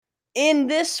In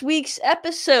this week's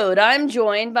episode, I'm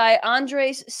joined by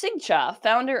Andres Sigcha,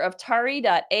 founder of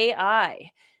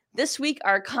Tari.ai. This week,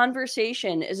 our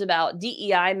conversation is about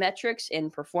DEI metrics in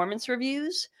performance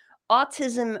reviews,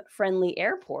 autism friendly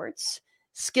airports,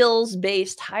 skills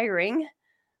based hiring,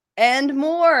 and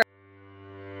more.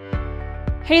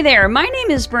 Hey there, my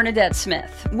name is Bernadette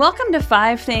Smith. Welcome to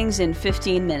 5 Things in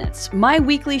 15 Minutes, my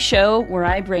weekly show where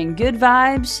I bring good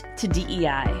vibes to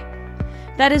DEI.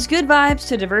 That is good vibes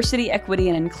to diversity, equity,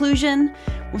 and inclusion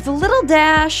with a little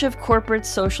dash of corporate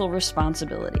social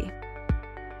responsibility.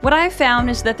 What I've found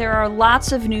is that there are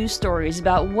lots of news stories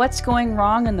about what's going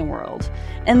wrong in the world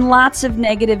and lots of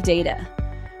negative data.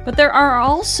 But there are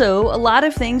also a lot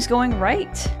of things going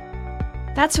right.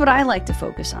 That's what I like to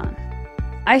focus on.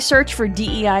 I search for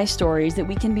DEI stories that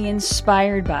we can be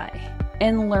inspired by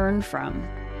and learn from.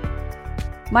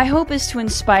 My hope is to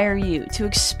inspire you to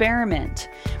experiment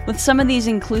with some of these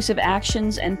inclusive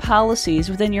actions and policies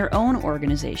within your own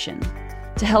organization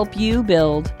to help you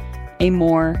build a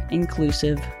more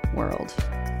inclusive world.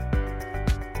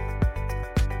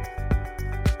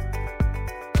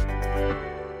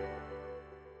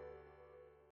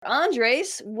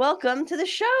 Andres, welcome to the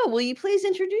show. Will you please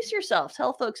introduce yourself?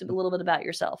 Tell folks a little bit about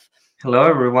yourself. Hello,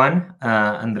 everyone.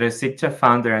 Andres Sigcha,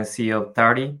 founder and CEO of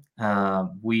Tari.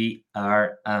 We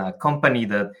are a company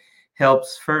that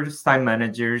helps first-time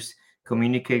managers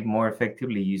communicate more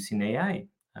effectively using AI.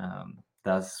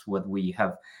 That's what we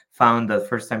have found, that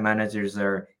first-time managers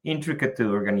are intricate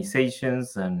to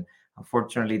organizations, and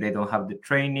unfortunately, they don't have the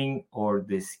training or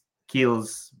the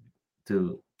skills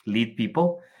to lead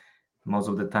people. Most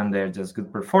of the time, they're just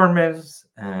good performers,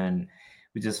 and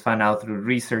we just found out through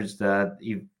research that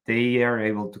if they are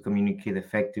able to communicate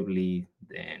effectively,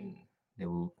 then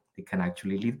they can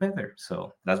actually lead better.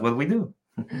 So that's what we do.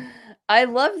 I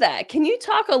love that. Can you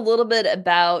talk a little bit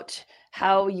about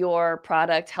how your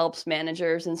product helps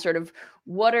managers and sort of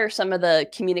what are some of the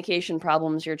communication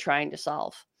problems you're trying to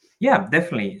solve? Yeah,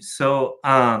 definitely. So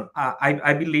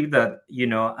I believe that,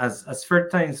 as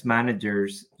first-time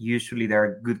managers, usually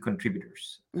they're good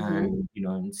contributors, and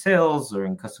in sales or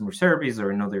in customer service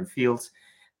or in other fields.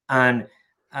 And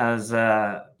as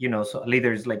so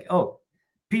leaders like, oh,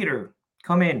 Peter,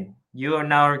 come in. You are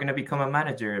now going to become a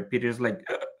manager. And Peter's like,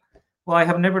 well, I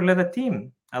have never led a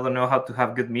team. I don't know how to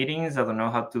have good meetings. I don't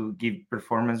know how to give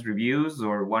performance reviews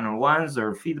or one-on-ones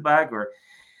or feedback. Or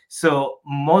so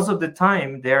most of the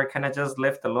time they're kind of just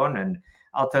left alone. And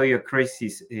I'll tell you a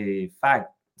crazy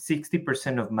fact: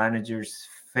 60% of managers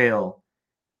fail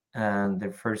in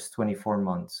their first 24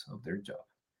 months of their job.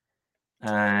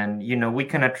 And we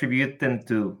can attribute them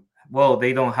to, well,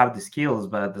 they don't have the skills,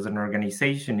 but as an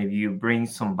organization, if you bring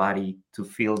somebody to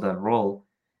fill that role,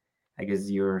 I guess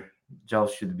your job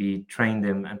should be train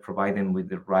them and provide them with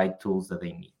the right tools that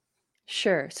they need.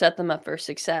 Sure, set them up for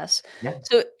success. Yeah.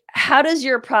 So how does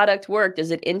your product work?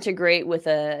 Does it integrate with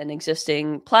an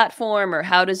existing platform, or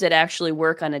how does it actually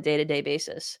work on a day-to-day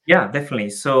basis? Yeah, definitely.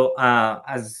 So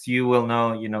as you will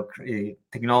know,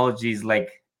 technology is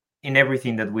like in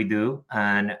everything that we do,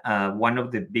 and one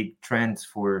of the big trends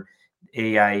for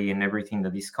AI and everything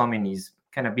that is coming is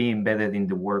kind of being embedded in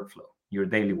the workflow, your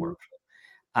daily workflow.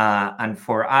 And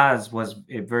for us was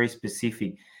very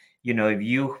specific. If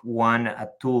you want a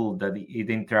tool that it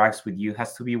interacts with you,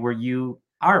 has to be where you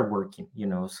are working.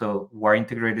 So we're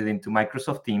integrated into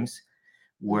Microsoft Teams,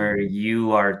 where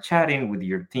you are chatting with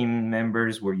your team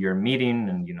members, where you're meeting,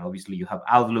 and obviously you have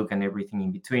Outlook and everything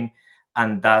in between.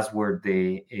 And that's where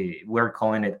we're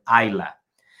calling it ILA.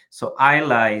 So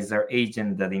ILA is our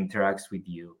agent that interacts with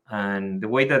you, and the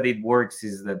way that it works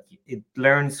is that it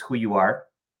learns who you are,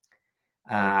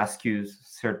 ask you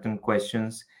certain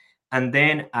questions, and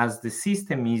then as the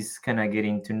system is kind of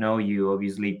getting to know you,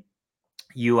 obviously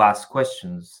you ask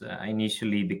questions.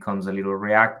 Initially becomes a little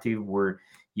reactive, where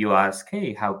you ask,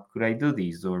 hey, how could I do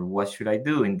this, or what should I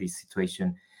do in this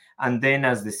situation? And then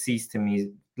as the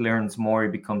system learns more,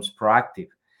 it becomes proactive.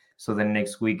 So the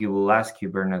next week it will ask you,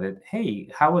 Bernadette, hey,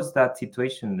 how was that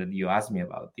situation that you asked me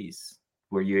about this?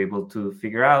 Were you able to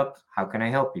figure out, how can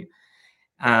I help you?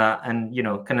 And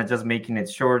kind of just making it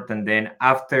short. And then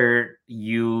after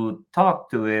you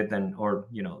talk to it, and or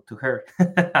to her,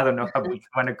 I don't know how we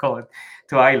want to call it,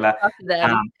 to Ayla, Talk to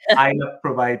them. Ayla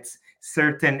provides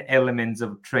certain elements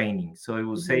of training. So it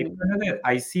will say, Bernadette,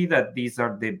 I see that these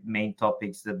are the main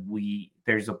topics that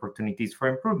there's opportunities for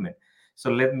improvement. So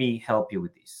let me help you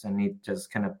with this. And it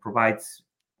just kind of provides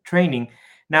training.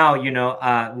 Now,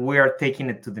 we are taking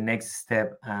it to the next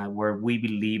step, where we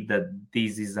believe that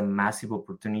this is a massive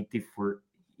opportunity for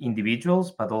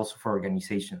individuals, but also for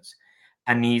organizations,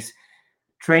 and is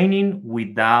training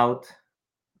without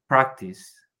practice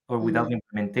or Mm, without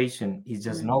implementation is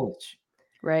just mm, knowledge.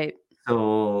 right.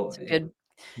 So It's a good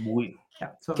we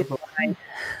yeah. good So line.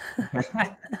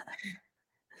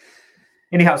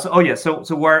 anyhow, so oh yeah, so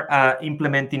we're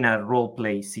implementing a role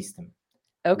play system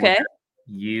where Okay.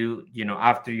 you know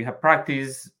after you have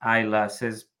practice, Ayla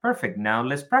says, perfect, now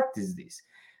let's practice this.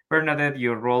 Bernadette,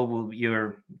 your role will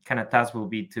your kind of task will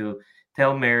be to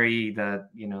tell Mary that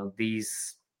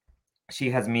these she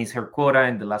has missed her quota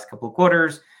in the last couple of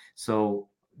quarters. So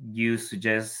you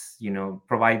suggest,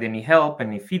 provide any help,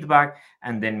 any feedback,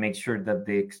 and then make sure that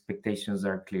the expectations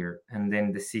are clear. And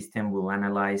then the system will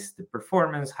analyze the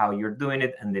performance, how you're doing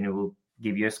it, and then it will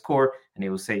give you a score and it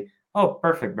will say, oh,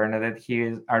 perfect, Bernadette,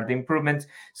 here are the improvements.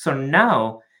 So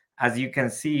now, as you can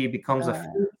see, it becomes a Uh,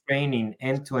 full training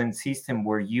end-to-end system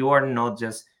where you are not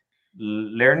just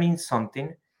learning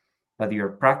something, but you're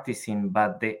practicing,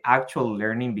 but the actual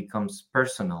learning becomes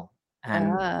personal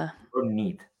and ah. your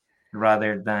need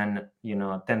rather than,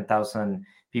 a 10,000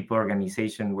 people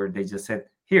organization where they just said,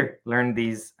 here, learn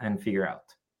these and figure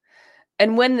out.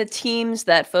 And when the teams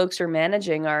that folks are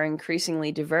managing are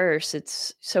increasingly diverse,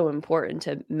 it's so important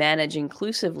to manage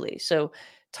inclusively. So,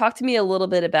 talk to me a little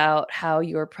bit about how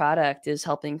your product is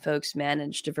helping folks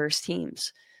manage diverse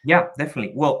teams. Yeah,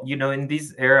 definitely. Well, in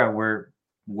this era where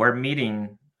we're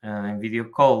meeting in video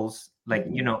calls, like,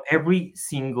 Mhm. every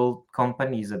single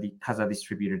company has a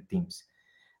distributed teams.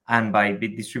 And by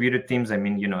big distributed teams, I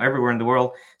mean, everywhere in the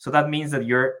world. So that means that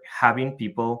you're having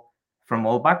people from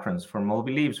all backgrounds, from all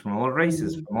beliefs, from all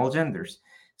races, Mm, from all genders.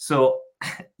 So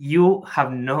you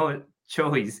have no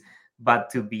choice but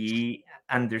to be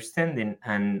understanding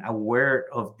and aware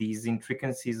of these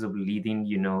intricacies of leading,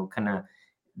 kind of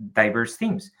diverse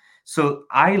teams. So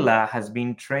Ayla has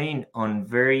been trained on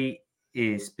very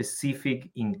specific,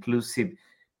 inclusive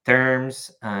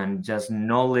terms and just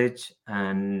knowledge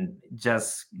and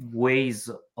just ways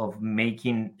of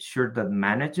making sure that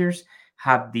managers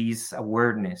have this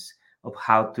awareness of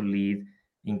how to lead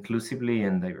inclusively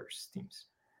and diverse teams.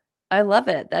 I love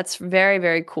it. That's very,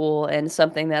 very cool and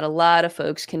something that a lot of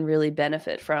folks can really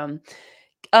benefit from.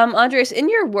 Andres, in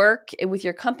your work with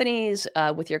your companies,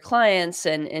 with your clients,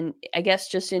 and I guess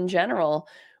just in general,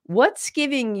 what's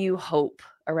giving you hope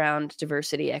around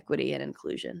diversity, equity, and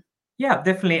inclusion? Yeah,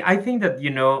 definitely. I think that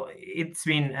it's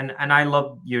been and I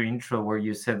love your intro where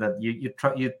you said that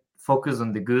you focus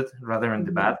on the good rather than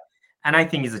the Mhm. bad, and I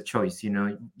think it's a choice.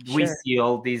 We Sure. see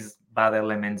all these bad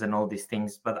elements and all these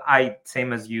things, but I,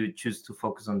 same as you, choose to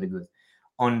focus on the good,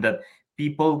 on that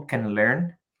people can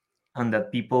learn, and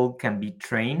that people can be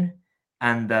trained,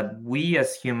 and that we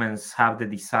as humans have the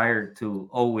desire to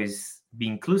always be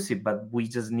inclusive, but we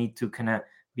just need to kind of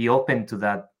be open to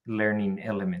that learning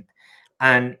element.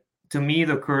 And to me, it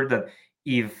occurred that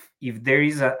if there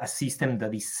is a system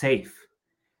that is safe,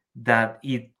 that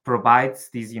it provides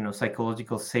this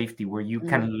psychological safety where you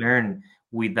can Mm, learn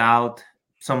without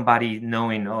somebody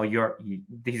knowing, oh,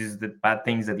 this is the bad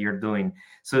things that you're doing.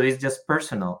 So it's just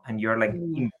personal, and you're like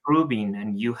mm, improving,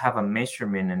 and you have a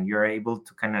measurement, and you're able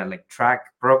to kind of like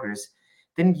track progress.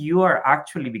 Then you are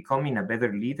actually becoming a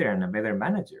better leader and a better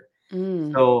manager.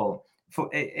 mm. So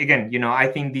again, I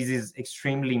think this is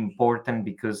extremely important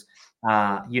because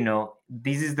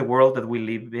this is the world that we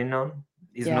live in on.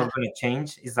 It's Yeah, not going to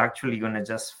change. It's actually going to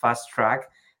just fast track.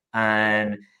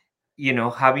 And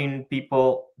having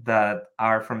people that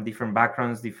are from different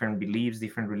backgrounds, different beliefs,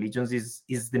 different religions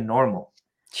is the normal.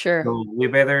 sure. So we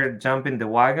better jump in the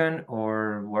wagon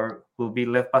or we'll be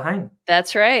left behind.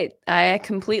 That's right. I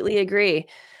completely agree.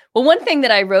 Well, one thing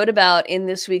that I wrote about in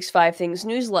this week's Five Things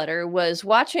newsletter was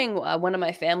watching one of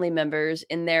my family members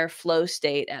in their flow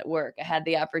state at work. I had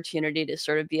the opportunity to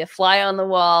sort of be a fly on the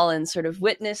wall and sort of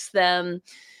witness them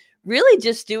really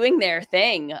just doing their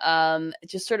thing,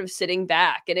 just sort of sitting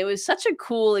back. And it was such a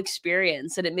cool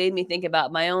experience. And it made me think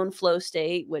about my own flow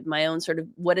state with my own sort of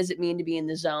what does it mean to be in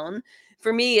the zone?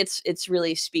 For me, it's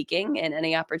really speaking and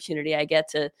any opportunity I get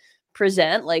to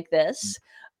present like this.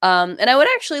 And I would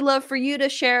actually love for you to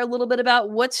share a little bit about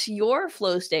what's your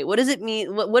flow state. What does it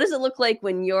mean? What does it look like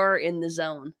when you're in the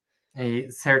zone?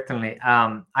 Certainly.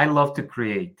 I love to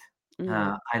create.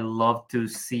 Mm, I love to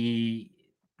see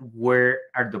where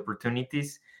are the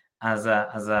opportunities as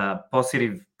a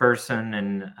positive person,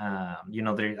 and I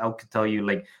could tell you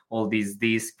like all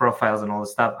these profiles and all the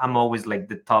stuff. I'm always like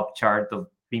the top chart of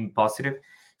being positive. uh,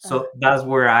 So that's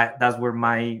where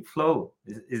my flow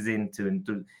is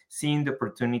into seeing the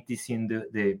opportunities, seeing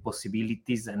the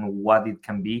possibilities and what it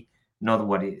can be, not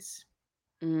what it is.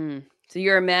 so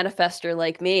you're a manifester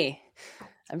like me.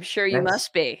 I'm sure you Yes,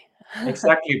 must be.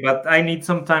 exactly. But I need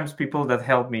sometimes people that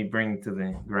help me bring to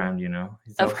the ground, you know.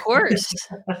 So Of course.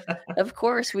 Of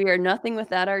course, we are nothing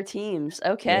without our teams.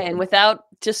 yeah, Okay, and without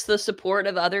just the support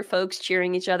of other folks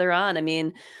cheering each other on. I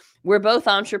mean, we're both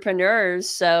entrepreneurs,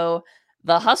 so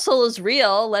the hustle is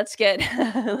real. Let's get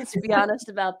let's be honest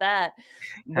about that.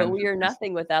 But we are 100%.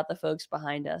 nothing without the folks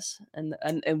behind us and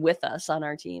with us on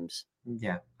our teams.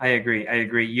 Yeah, I agree. I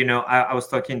agree. You know, I was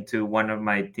talking to one of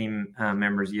my team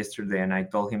members yesterday, and I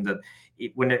told him that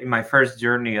when in my first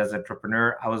journey as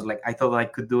entrepreneur, I was like, I thought I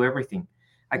could do everything.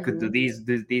 I could do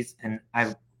Mhm. this, and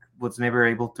I was never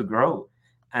able to grow.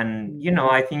 And Mm. you know,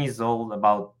 I think it's all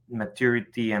about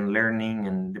maturity and learning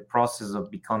and the process of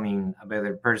becoming a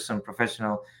better person,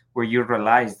 professional, where you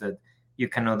realize that you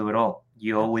cannot do it all.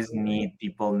 You always Absolutely. need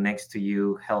people next to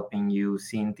you, helping you,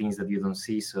 seeing things that you don't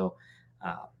see. So.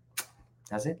 Uh,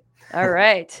 that's it. All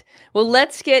right. Well,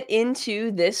 let's get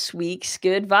into this week's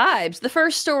good vibes. The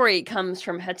first story comes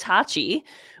from Hitachi,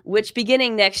 which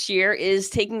beginning next year is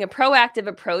taking a proactive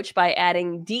approach by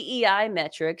adding DEI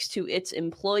metrics to its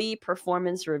employee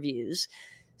performance reviews.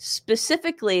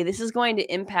 Specifically, this is going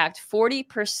to impact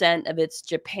 40% of its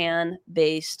Japan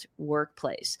based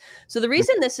workplace. So, the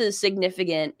reason this is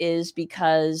significant is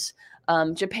because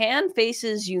Japan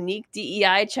faces unique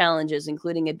DEI challenges,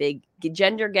 including a big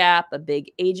gender gap, a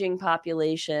big aging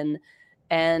population,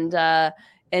 and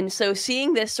so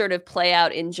seeing this sort of play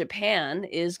out in Japan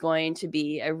is going to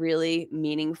be a really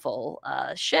meaningful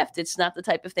shift. It's not the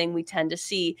type of thing we tend to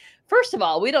see. First of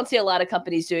all, we don't see a lot of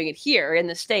companies doing it here in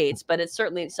the States, but it's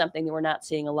certainly something that we're not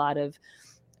seeing a lot of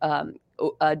um,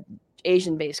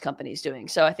 Asian-based companies doing.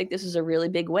 So I think this is a really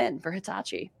big win for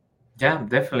Hitachi. Yeah,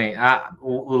 definitely. I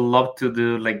would love to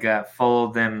do like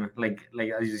follow them, like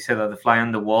as you said, the fly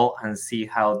on the wall, and see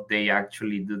how they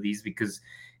actually do this because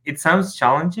it sounds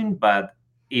challenging, but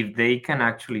if they can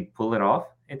actually pull it off,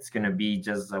 it's gonna be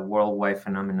just a worldwide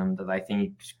phenomenon that I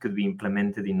think could be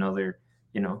implemented in other,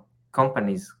 you know,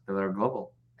 companies that are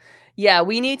global. Yeah,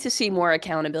 we need to see more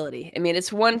accountability. I mean,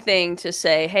 it's one thing to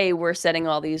say, "Hey, we're setting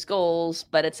all these goals,"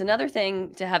 but it's another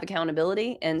thing to have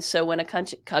accountability. And so when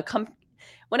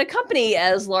a company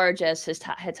as large as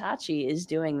Hitachi is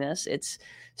doing this, it's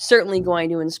certainly going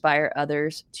to inspire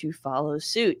others to follow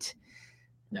suit.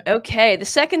 Yeah, Okay, the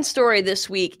second story this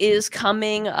week is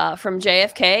coming from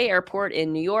JFK Airport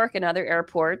in New York and other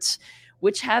airports,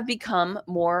 which have become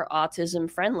more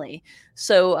autism friendly.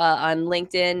 So on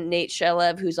LinkedIn, Nate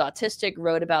Shelev, who's autistic,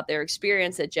 wrote about their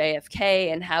experience at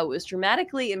JFK and how it was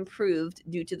dramatically improved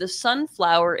due to the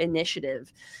Sunflower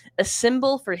Initiative, a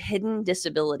symbol for hidden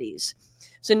disabilities.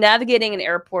 So navigating an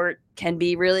airport can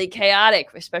be really chaotic,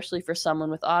 especially for someone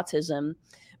with autism.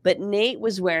 But Nate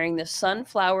was wearing the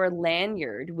sunflower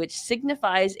lanyard, which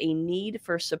signifies a need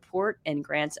for support and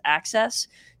grants access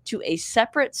to a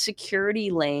separate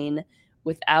security lane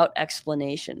without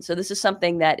explanation. So, this is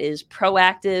something that is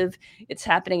proactive. It's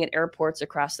happening at airports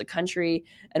across the country.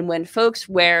 And when folks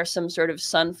wear some sort of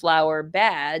sunflower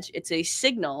badge, it's a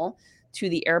signal to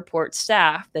the airport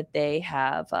staff that they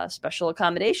have special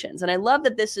accommodations. And I love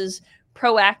that this is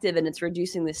proactive and it's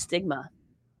reducing the stigma.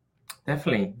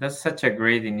 definitely. That's such a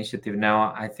great initiative.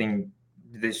 Now, I think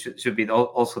this should be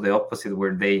also the opposite,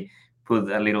 where they put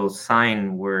a little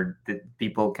sign where the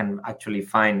people can actually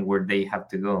find where they have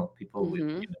to go. People with,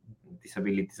 Hmm. you know,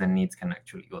 disabilities and needs can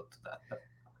actually go to that.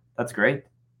 That's great.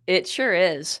 It sure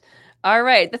is. All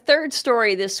right. The third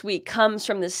story this week comes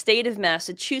from the state of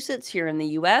Massachusetts here in the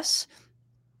US,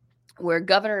 where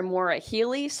Governor Maura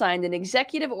Healey signed an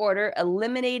executive order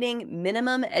eliminating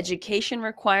minimum education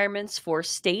requirements for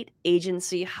state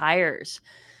agency hires.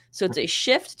 So it's a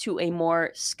shift to a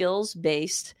more skills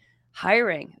based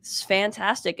hiring. It's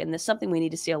fantastic. And it's something we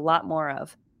need to see a lot more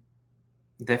of.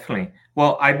 Definitely.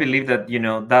 Well, I believe that, you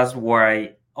know, that's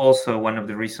why also one of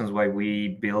the reasons why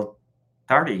we built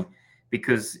Tardy,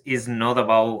 because it's not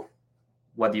about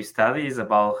what you study, is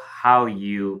about how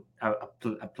you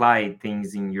apply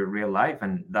things in your real life.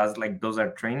 And that's like, those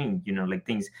are training, you know, like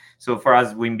things. So for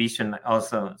us, we envision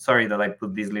also, sorry that I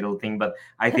put this little thing, but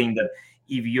I think that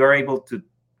if you're able to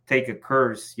take a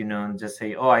course, you know, and just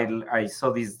say, oh, I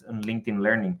saw this on LinkedIn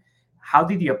Learning, how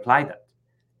did you apply that?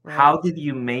 Right. How did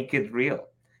you make it real?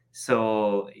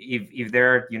 So if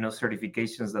there are, you know,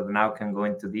 certifications that now can go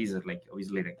into these, like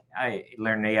obviously like I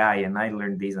learned AI and I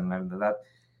learned this and learned that,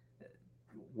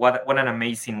 what an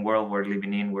amazing world we're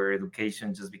living in, where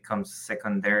education just becomes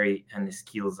secondary and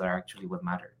skills are actually what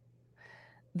matter.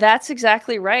 That's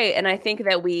exactly right, and I think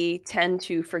that we tend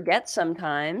to forget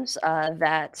sometimes,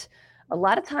 that a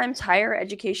lot of times higher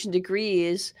education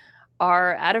degrees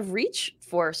are out of reach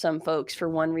for some folks for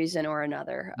one reason or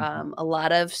another. A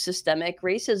lot of systemic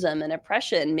racism and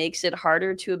oppression makes it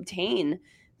harder to obtain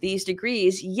these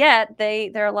degrees, yet there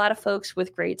are a lot of folks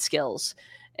with great skills.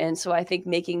 And so I think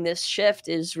making this shift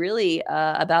is really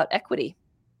about equity.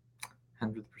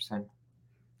 100%.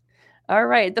 All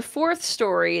right. The fourth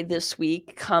story this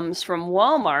week comes from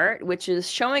Walmart, which is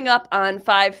showing up on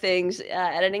five things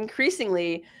at an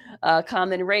increasingly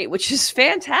common rate, which is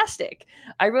fantastic.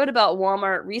 I wrote about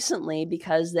Walmart recently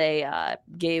because they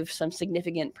gave some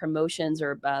significant promotions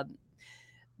or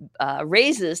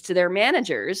raises to their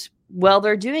managers. Well,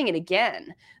 they're doing it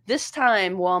again. This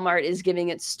time, Walmart is giving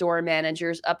its store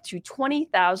managers up to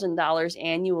 $20,000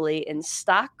 annually in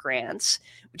stock grants,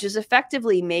 which is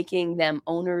effectively making them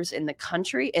owners in the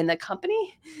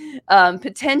company,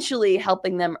 potentially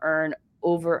helping them earn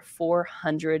over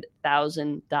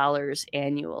 $400,000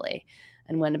 annually.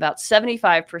 And when about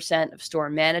 75% of store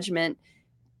management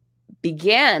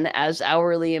began as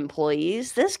hourly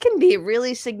employees, this can be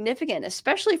really significant,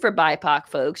 especially for BIPOC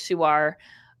folks who are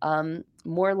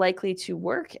more likely to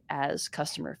work as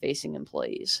customer-facing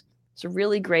employees. It's a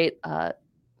really great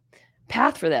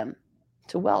path for them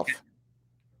to wealth.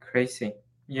 Crazy.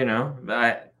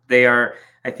 They are,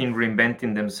 I think,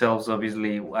 reinventing themselves.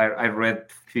 Obviously, I read a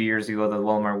few years ago that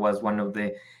Walmart was one of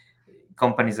the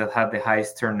companies that had the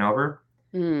highest turnover.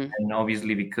 And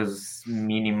obviously because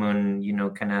minimum,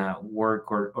 kind of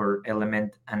work or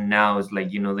element, and now it's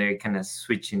like, they're kind of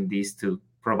switching this to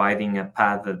providing a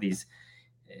path that is,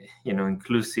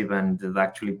 inclusive and that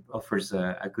actually offers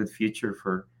a good future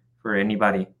for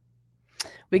anybody.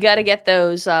 We got to get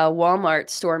those Walmart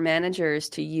store managers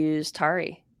to use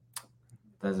Tari.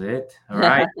 That's it. All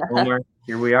right, Walmart,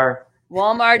 here we are.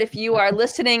 Walmart, if you are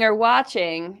listening or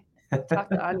watching, talk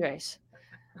to Andres.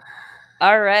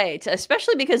 All right.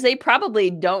 Especially because they probably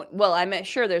don't. Well, I'm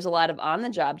sure there's a lot of on the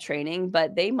job training,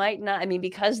 but they might not. I mean,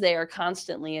 because they are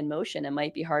constantly in motion, it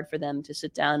might be hard for them to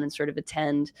sit down and sort of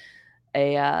attend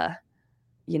an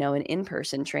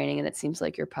in-person training. And it seems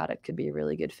like your product could be a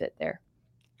really good fit there.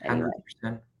 Anyway.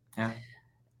 100%. Yeah.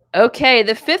 Okay.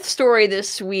 The fifth story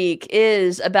this week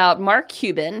is about Mark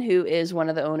Cuban, who is one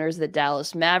of the owners of the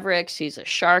Dallas Mavericks. He's a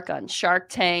shark on Shark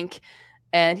Tank.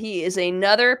 And he is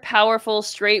another powerful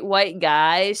straight white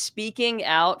guy speaking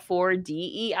out for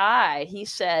DEI. He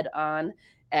said on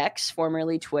X,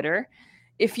 formerly Twitter,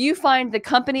 "If you find the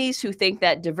companies who think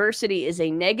that diversity is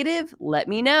a negative, let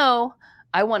me know.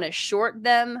 I want to short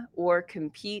them or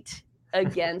compete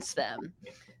against them."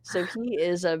 So he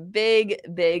is a big,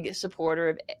 big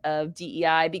supporter of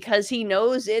DEI because he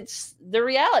knows it's the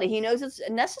reality. He knows it's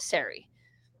necessary.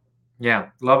 Yeah,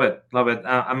 love it.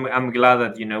 I'm glad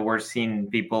that we're seeing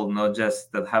people not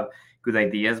just that have good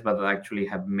ideas, but that actually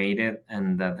have made it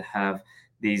and that have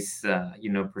this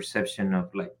perception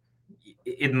of like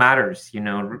it matters.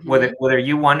 Whether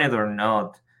you want it or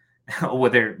not, or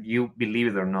whether you believe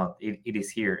it or not, it is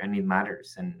here and it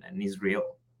matters and is real.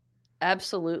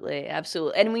 Absolutely,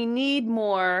 absolutely. And we need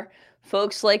more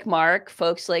folks like Mark,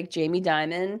 folks like Jamie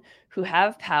Dimon, who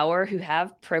have power, who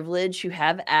have privilege, who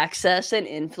have access and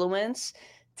influence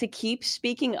to keep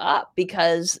speaking up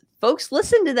because folks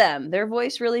listen to them. Their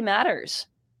voice really matters.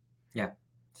 Yeah,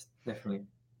 definitely.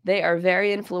 They are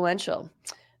very influential.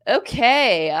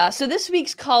 Okay, so this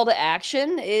week's call to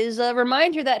action is a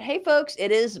reminder that, hey, folks,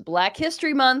 it is Black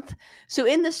History Month. So,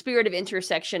 in the spirit of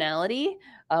intersectionality,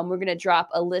 we're going to drop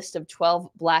a list of 12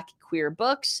 Black queer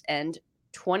books and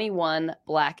 21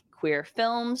 Black queer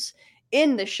films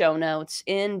in the show notes,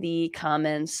 in the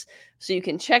comments, so you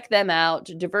can check them out,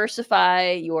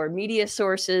 diversify your media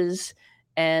sources,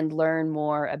 and learn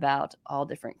more about all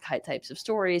different types of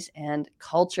stories and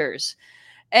cultures.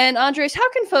 And Andres,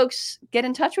 how can folks get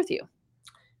in touch with you?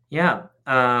 Yeah.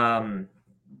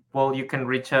 Well, you can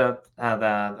reach out at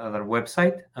our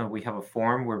website. We have a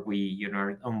form where we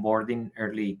are onboarding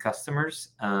early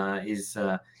customers. Is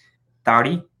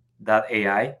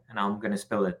Tari.ai, and I'm going to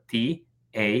spell it TARIY.ai.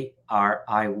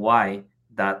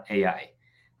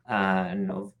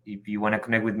 And if you want to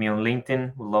connect with me on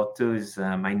LinkedIn, would love to. Is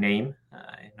my name.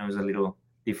 I know it's a little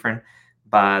different,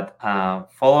 but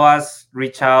follow us,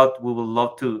 reach out. We would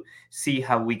love to see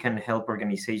how we can help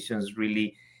organizations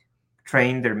really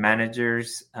train their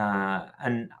managers.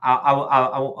 And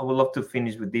I would love to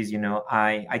finish with this.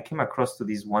 I came across to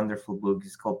this wonderful book.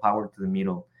 It's called Power to the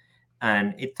Middle.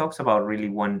 And it talks about really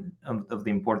one of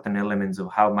the important elements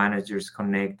of how managers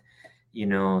connect,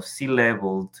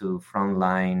 C-level to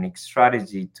frontline,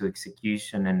 strategy to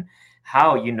execution, and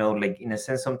how, like in a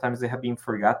sense, sometimes they have been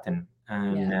forgotten.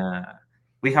 And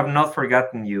we have not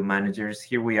forgotten you, managers.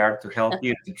 Here we are to help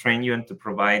you, to train you, and to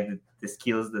provide the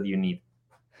skills that you need.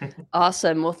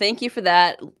 Awesome. Well, thank you for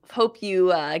that. Hope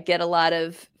you get a lot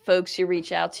of folks who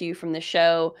reach out to you from the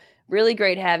show. Really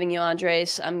great having you,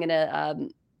 Andres. I'm going to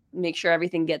make sure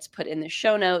everything gets put in the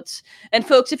show notes. And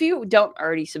folks, if you don't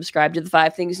already subscribe to the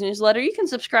 5 Things newsletter, you can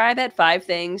subscribe at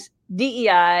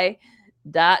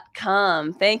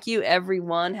 5thingsdei.com. Thank you,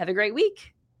 everyone. Have a great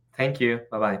week. Thank you.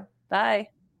 Bye-bye. Bye.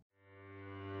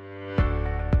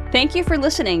 Thank you for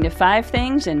listening to 5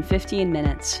 Things in 15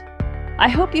 Minutes. I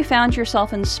hope you found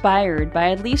yourself inspired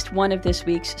by at least one of this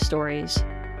week's stories.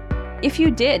 If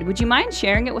you did, would you mind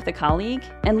sharing it with a colleague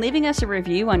and leaving us a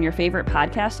review on your favorite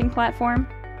podcasting platform?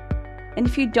 And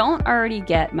if you don't already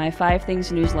get my 5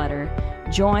 Things newsletter,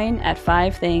 join at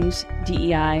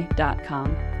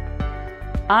 5thingsdei.com.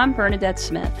 I'm Bernadette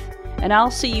Smith, and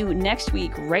I'll see you next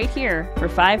week right here for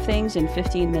 5 Things in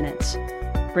 15 Minutes,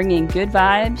 bringing good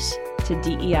vibes to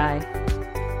DEI.